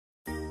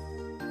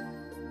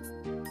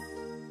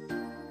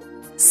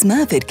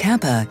Smurfit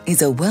Kappa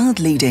is a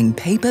world-leading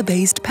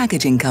paper-based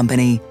packaging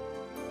company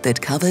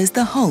that covers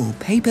the whole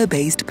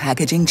paper-based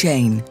packaging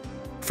chain,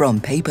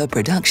 from paper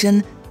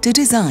production to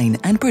design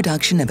and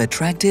production of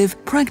attractive,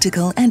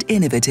 practical and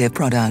innovative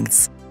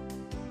products.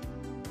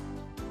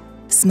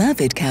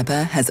 Smurfit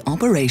Kappa has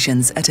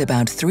operations at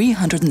about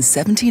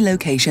 370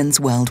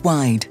 locations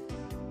worldwide.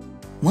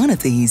 One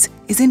of these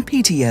is in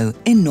Piteå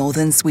in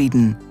northern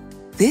Sweden.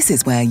 This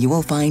is where you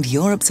will find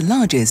Europe's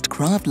largest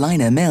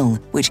Kraftliner mill,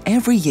 which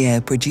every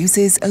year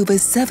produces over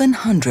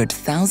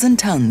 700,000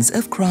 tons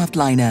of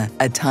Kraftliner,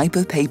 a type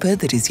of paper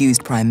that is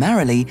used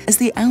primarily as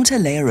the outer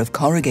layer of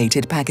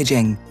corrugated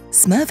packaging.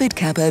 Smurfit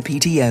Kappa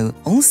Piteå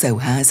also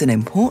has an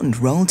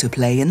important role to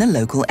play in the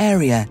local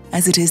area,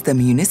 as it is the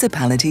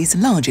municipality's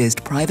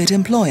largest private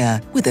employer,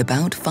 with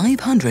about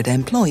 500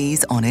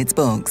 employees on its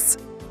books.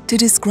 To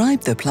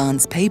describe the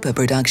plant's paper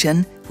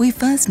production, we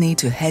first need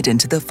to head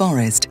into the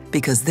forest,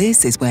 because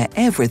this is where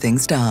everything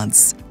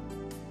starts.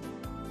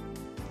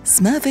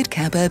 Smurfit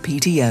Kappa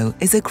Piteå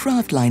is a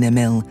Kraftliner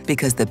mill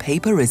because the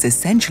paper is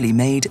essentially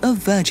made of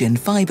virgin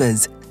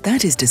fibers,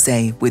 that is to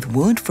say, with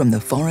wood from the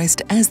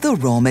forest as the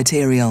raw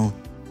material.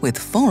 With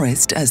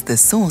forest as the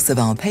source of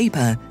our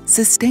paper,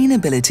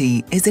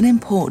 sustainability is an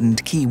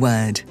important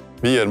keyword.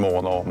 Vi är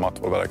måna om att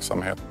vår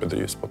verksamhet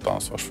bedrivs på ett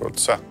ansvarsfullt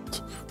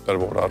sätt, där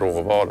våra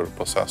råvaror och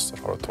processer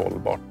har ett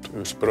hållbart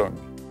ursprung.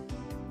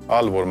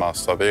 All vår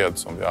massaved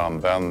som vi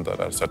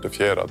använder är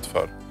certifierad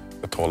för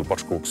ett hållbart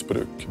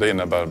skogsbruk. Det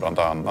innebär bland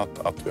annat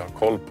att vi har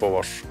koll på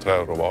var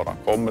träråvaran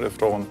kommer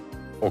ifrån,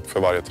 och för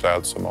varje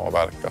träd som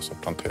avverkas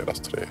och planteras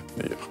 3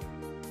 nya.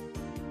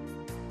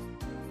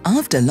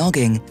 After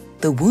logging,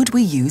 the wood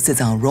we use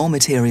as our raw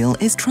material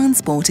is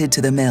transported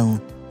to the mill.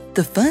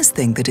 The first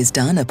thing that is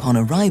done upon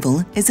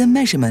arrival is a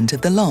measurement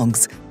of the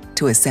logs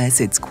to assess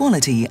its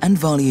quality and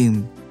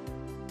volume.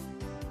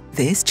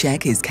 This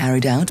check is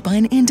carried out by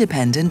an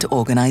independent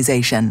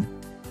organization.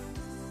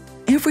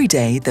 Every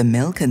day, the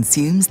mill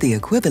consumes the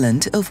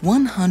equivalent of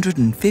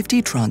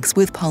 150 trucks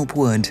with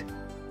pulpwood.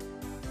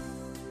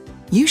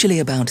 Usually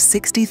about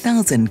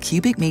 60,000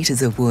 cubic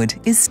meters of wood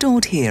is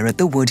stored here at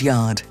the wood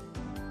yard.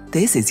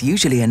 This is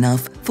usually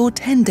enough for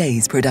 10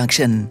 days'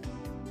 production.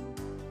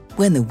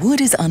 When the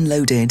wood is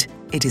unloaded,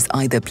 it is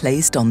either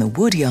placed on the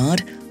wood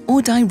yard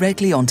or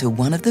directly onto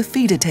one of the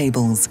feeder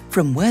tables,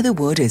 from where the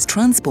wood is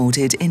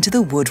transported into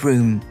the wood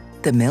room.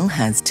 The mill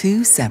has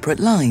 2 separate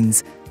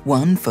lines,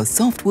 one for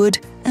softwood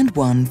and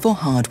one for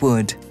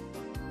hardwood.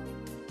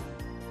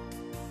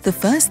 The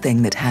first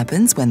thing that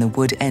happens when the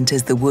wood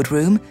enters the wood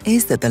room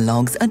is that the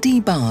logs are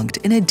debarked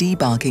in a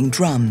debarking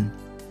drum.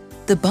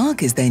 The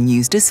bark is then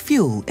used as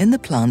fuel in the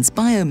plant's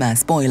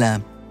biomass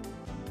boiler.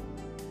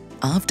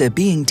 After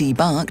being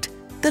debarked,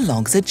 the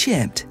logs are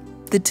chipped.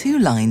 The 2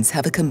 lines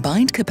have a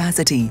combined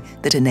capacity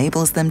that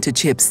enables them to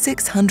chip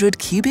 600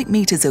 cubic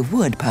meters of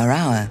wood per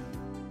hour.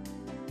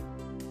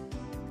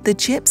 The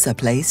chips are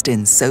placed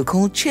in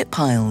so-called chip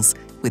piles,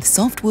 with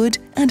softwood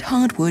and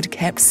hardwood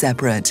kept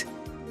separate.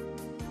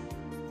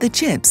 The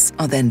chips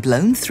are then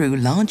blown through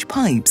large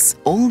pipes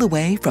all the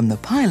way from the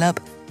pile-up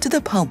to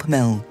the pulp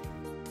mill.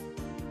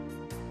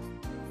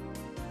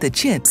 The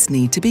chips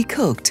need to be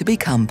cooked to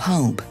become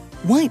pulp.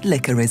 White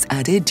liquor is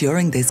added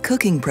during this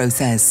cooking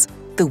process.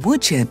 The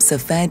wood chips are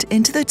fed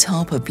into the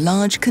top of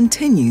large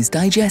continuous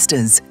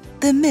digesters.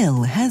 The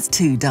mill has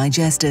 2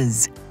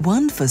 digesters,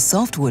 one for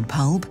softwood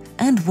pulp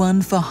and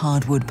one for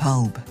hardwood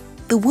pulp.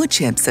 The wood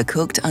chips are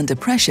cooked under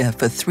pressure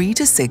for 3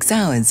 to 6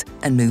 hours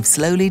and move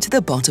slowly to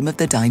the bottom of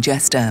the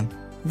digester.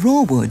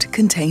 Raw wood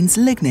contains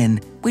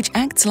lignin, which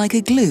acts like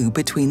a glue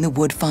between the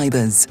wood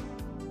fibers.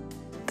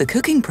 The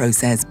cooking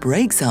process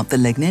breaks up the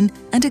lignin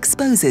and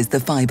exposes the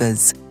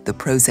fibers. The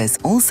process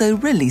also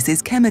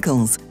releases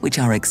chemicals, which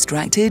are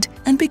extracted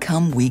and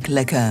become weak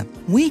liquor.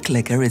 Weak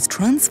liquor is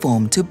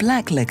transformed to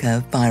black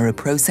liquor via a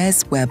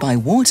process whereby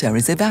water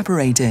is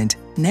evaporated.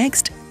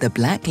 Next, the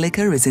black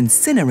liquor is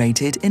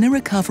incinerated in a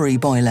recovery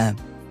boiler.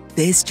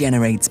 This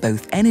generates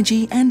both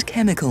energy and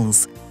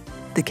chemicals.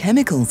 The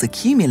chemicals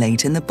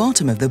accumulate in the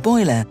bottom of the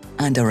boiler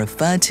and are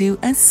referred to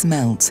as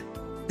smelt.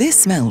 This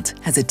smelt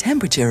has a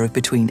temperature of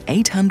between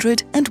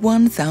 800 and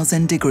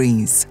 1000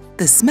 degrees.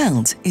 The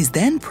smelt is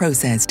then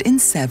processed in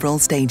several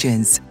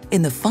stages.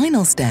 In the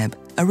final step,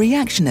 a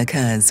reaction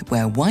occurs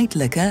where white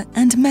liquor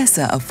and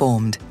mesa are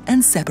formed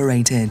and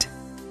separated.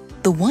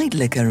 The white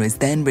liquor is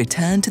then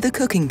returned to the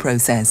cooking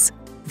process.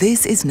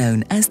 This is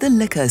known as the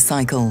liquor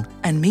cycle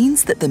and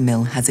means that the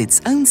mill has its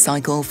own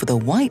cycle for the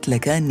white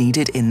liquor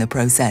needed in the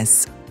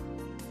process.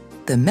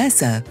 The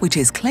mesa, which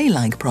is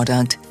clay-like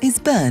product, is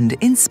burned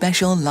in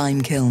special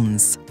lime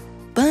kilns.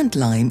 Burnt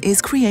lime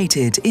is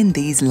created in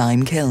these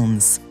lime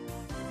kilns.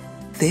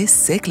 This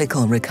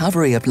cyclical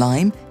recovery of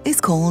lime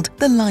is called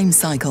the lime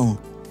cycle.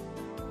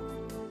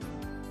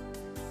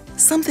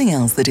 Something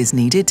else that is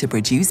needed to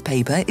produce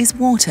paper is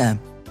water.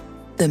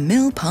 The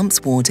mill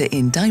pumps water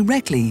in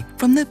directly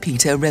from the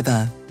Piteå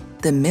River.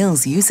 The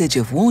mill's usage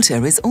of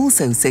water is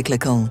also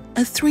cyclical.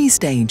 A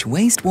 3-stage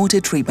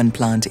wastewater treatment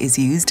plant is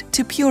used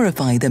to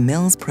purify the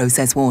mill's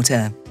process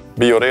water.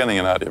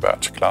 Bioreningen är i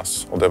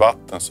världsklass och det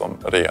vatten som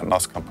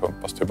renas kan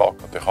pumpas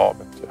tillbaka till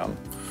havet igen.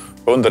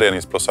 Under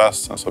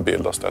reningsprocessen så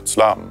bildas det ett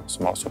slam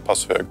som har så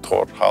pass hög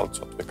torrhalt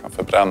så att vi kan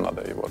förbränna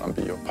det i vår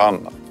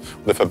biopanna.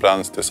 Och det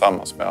förbränns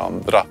tillsammans med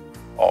andra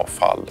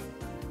avfall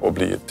och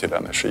blir till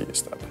energi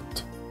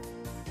istället.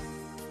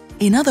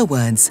 In other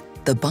words,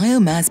 the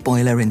biomass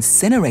boiler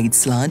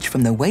incinerates sludge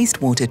from the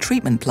wastewater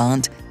treatment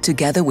plant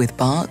together with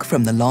bark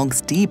from the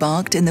logs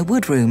debarked in the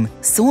woodroom,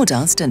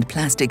 sawdust and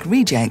plastic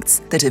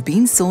rejects that have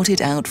been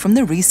sorted out from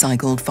the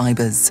recycled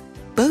fibres.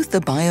 Both the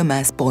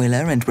biomass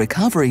boiler and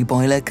recovery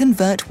boiler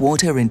convert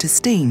water into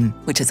steam,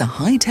 which has a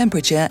high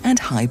temperature and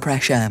high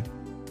pressure.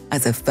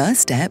 As a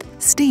first step,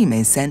 steam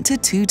is sent to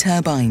 2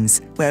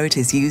 turbines, where it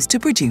is used to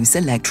produce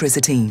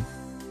electricity.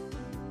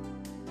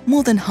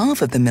 More than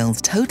half of the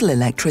mill's total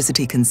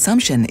electricity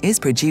consumption is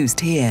produced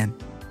here.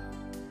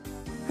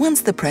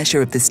 Once the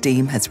pressure of the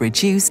steam has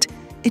reduced,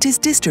 it is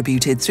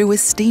distributed through a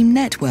steam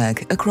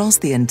network across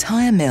the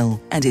entire mill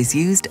and is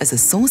used as a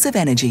source of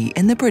energy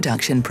in the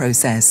production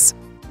process.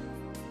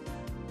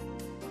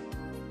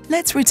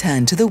 Let's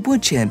return to the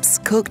wood chips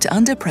cooked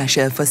under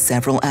pressure for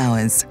several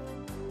hours.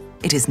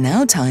 It is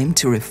now time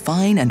to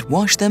refine and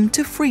wash them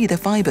to free the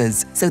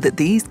fibers so that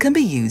these can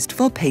be used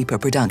for paper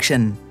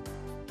production.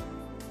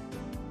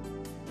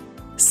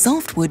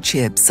 Softwood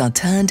chips are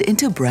turned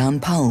into brown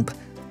pulp,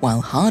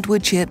 while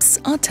hardwood chips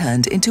are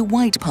turned into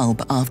white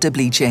pulp after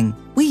bleaching.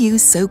 We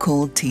use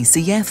so-called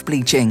TCF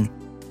bleaching,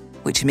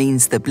 which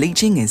means the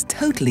bleaching is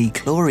totally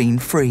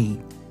chlorine-free.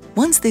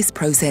 Once this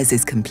process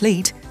is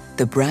complete,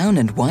 the brown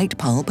and white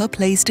pulp are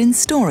placed in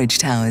storage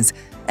towers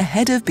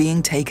ahead of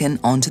being taken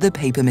onto the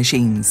paper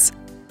machines.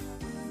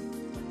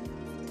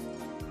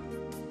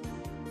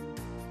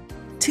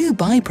 2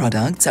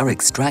 byproducts are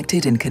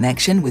extracted in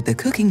connection with the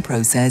cooking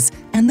process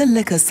and the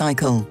liquor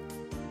cycle.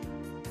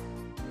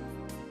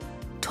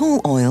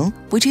 Tall oil,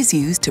 which is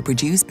used to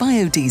produce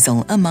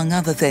biodiesel among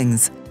other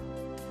things,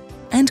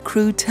 and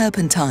crude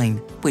turpentine,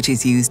 which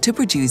is used to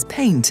produce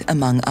paint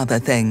among other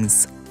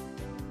things.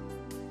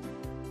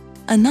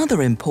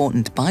 Another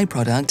important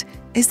byproduct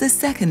is the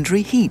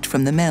secondary heat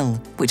from the mill,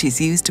 which is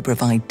used to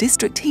provide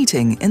district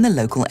heating in the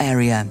local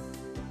area.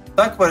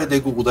 Tack vare det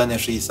goda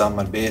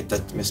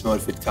energisamarbetet med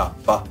Smurfit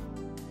Kappa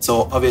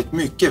så har vi ett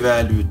mycket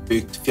väl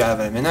utbyggt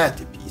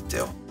fjärrvärmenät i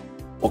Piteå.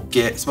 Och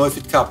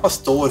Smurfit Kappa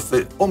står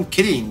för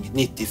omkring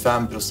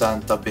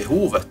 95% av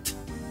behovet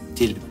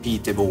till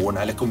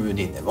Piteåborna eller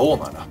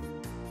kommuninvånarna.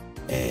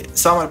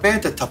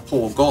 Samarbetet har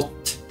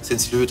pågått sedan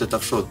slutet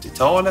av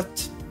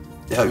 70-talet.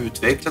 Det har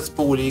utvecklats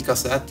på olika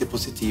sätt i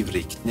positiv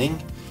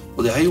riktning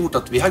och det har gjort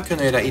att vi har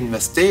kunnat göra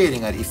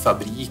investeringar i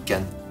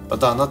fabriken,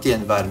 bland annat i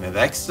en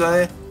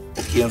värmeväxlare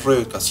och i en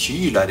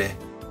rökaskylare.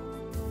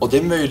 Och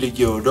det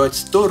möjliggör då ett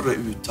större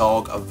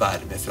uttag av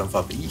värme från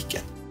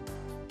fabriken.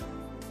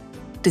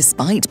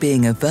 Despite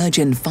being a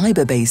virgin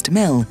fibre-based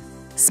mill,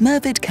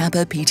 Smurfit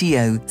Kappa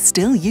Piteå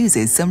still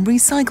uses some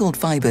recycled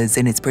fibres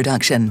in its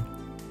production.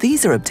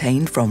 These are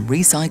obtained from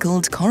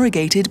recycled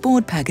corrugated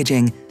board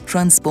packaging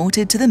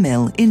transported to the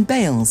mill in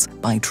bales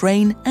by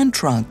train and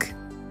truck.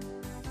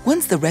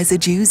 Once the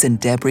residues and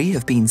debris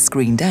have been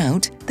screened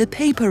out, the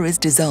paper is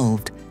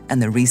dissolved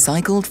and the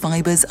recycled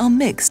fibres are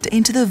mixed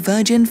into the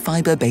virgin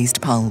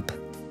fibre-based pulp.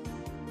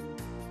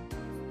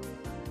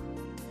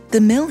 The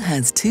mill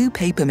has 2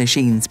 paper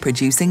machines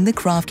producing the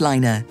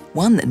Kraftliner,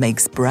 one that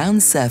makes brown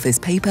surface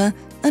paper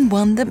and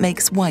one that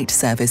makes white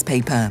surface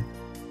paper.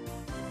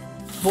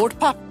 Vårt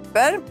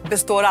papper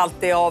består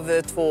alltid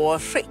av 2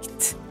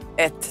 skikt.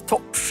 Ett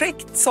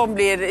toppskikt som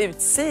blir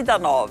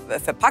utsidan av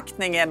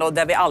förpackningen och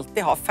där vi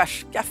alltid har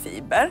färska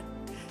fiber.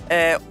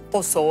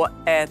 Och så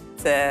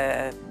ett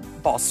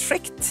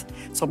basskikt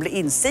som blir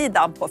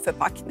insidan på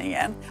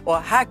förpackningen. Och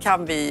här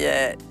kan vi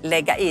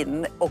lägga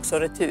in också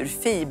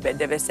returfiber,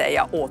 det vill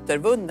säga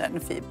återvunnen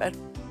fiber.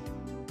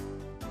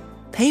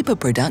 Paper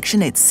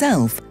production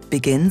itself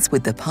begins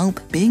with the pulp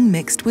being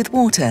mixed with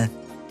water,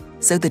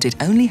 so that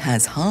it only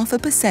has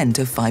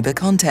 0.5% of fiber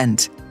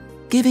content,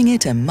 giving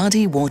it a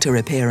muddy water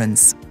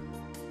appearance.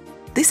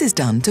 This is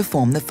done to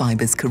form the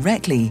fibers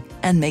correctly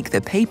and make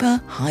the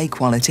paper high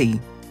quality.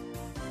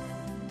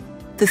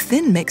 The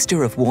thin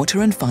mixture of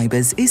water and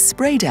fibers is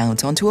sprayed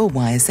out onto a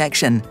wire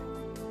section.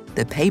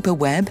 The paper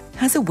web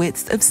has a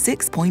width of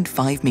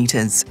 6.5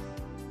 meters.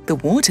 The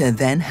water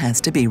then has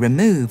to be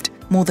removed.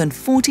 More than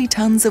 40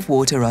 tons of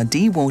water are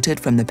dewatered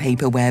from the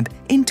paper web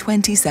in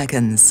 20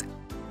 seconds.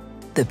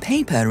 The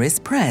paper is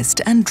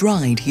pressed and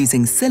dried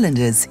using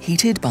cylinders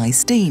heated by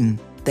steam,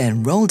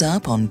 then rolled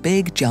up on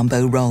big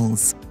jumbo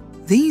rolls.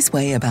 These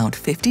weigh about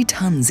 50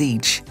 tons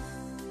each.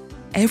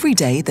 Every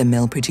day the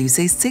mill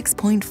produces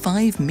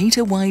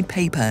 6.5-meter wide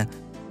paper,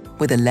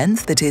 with a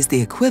length that is the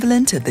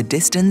equivalent of the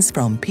distance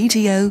from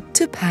Piteå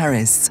to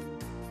Paris.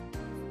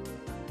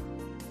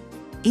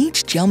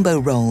 Each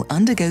jumbo roll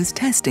undergoes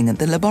testing at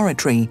the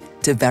laboratory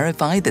to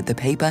verify that the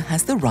paper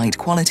has the right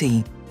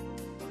quality.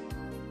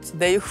 Så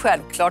det är ju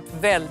självklart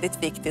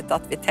väldigt viktigt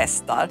att vi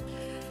testar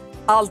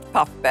allt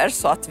papper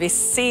så att vi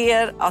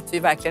ser att vi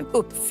verkligen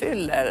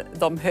uppfyller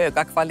de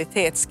höga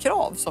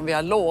kvalitetskrav som vi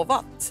har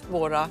lovat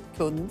våra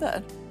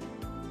kunder.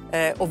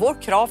 Och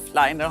vår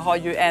Kraftliner har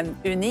ju en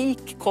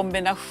unik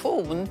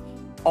kombination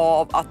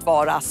av att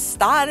vara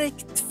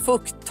starkt,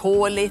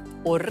 fukttåligt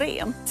och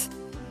rent.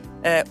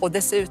 Och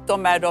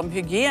dessutom är de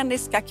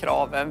hygieniska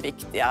kraven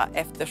viktiga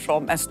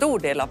eftersom en stor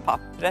del av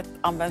pappret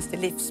används till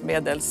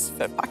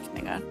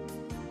livsmedelsförpackningar.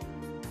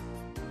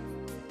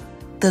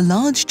 The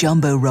large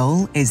jumbo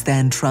roll is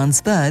then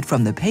transferred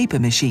from the paper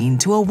machine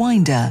to a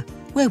winder,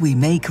 where we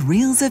make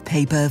reels of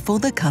paper for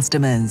the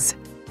customers.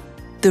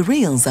 The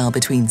reels are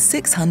between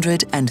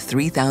 600 and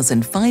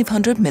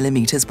 3,500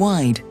 millimeters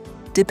wide,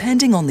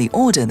 depending on the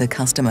order the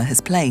customer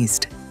has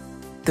placed.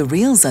 The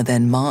reels are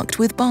then marked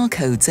with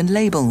barcodes and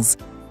labels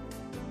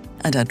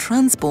and are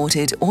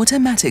transported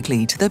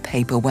automatically to the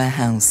paper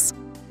warehouse.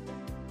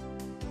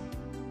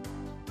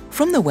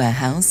 From the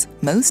warehouse,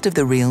 most of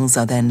the reels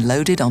are then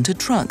loaded onto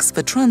trucks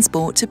for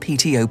transport to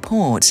Piteå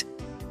port,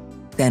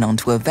 then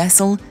onto a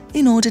vessel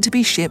in order to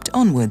be shipped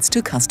onwards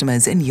to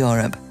customers in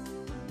Europe.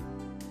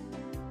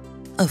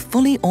 A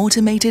fully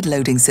automated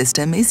loading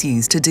system is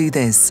used to do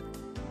this,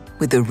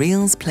 with the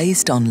reels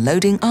placed on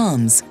loading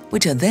arms,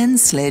 which are then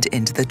slid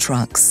into the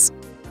trucks.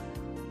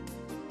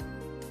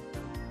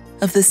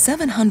 Of the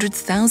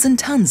 700,000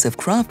 tons of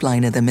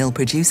Kraftliner the mill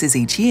produces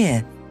each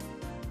year,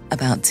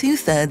 about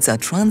 2/3 are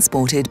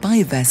transported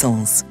by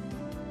vessels.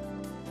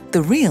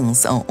 The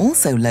reels are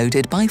also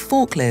loaded by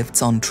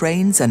forklifts on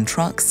trains and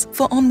trucks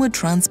for onward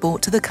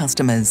transport to the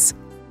customers.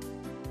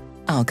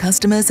 Our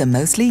customers are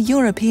mostly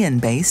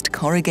European-based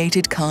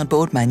corrugated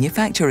cardboard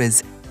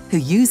manufacturers who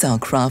use our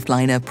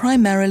Kraftliner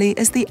primarily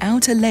as the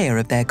outer layer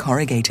of their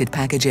corrugated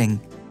packaging.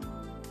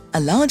 A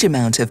large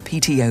amount of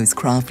Piteå's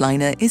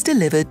Kraftliner is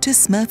delivered to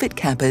Smurfit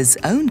Kappa's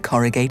own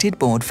corrugated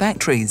board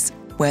factories,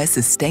 where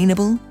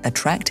sustainable,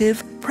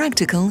 attractive,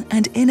 practical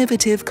and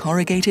innovative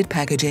corrugated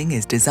packaging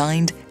is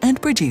designed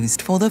and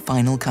produced for the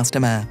final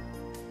customer.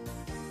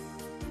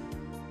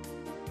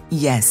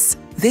 Yes,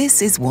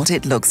 this is what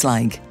it looks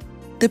like.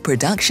 The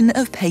production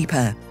of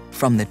paper,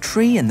 from the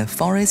tree in the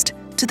forest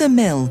to the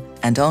mill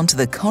and on to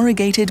the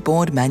corrugated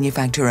board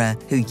manufacturer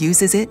who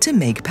uses it to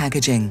make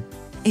packaging.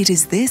 It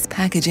is this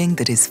packaging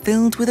that is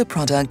filled with a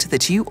product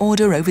that you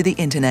order over the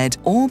internet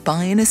or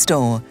buy in a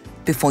store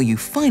before you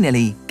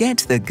finally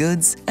get the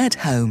goods at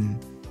home.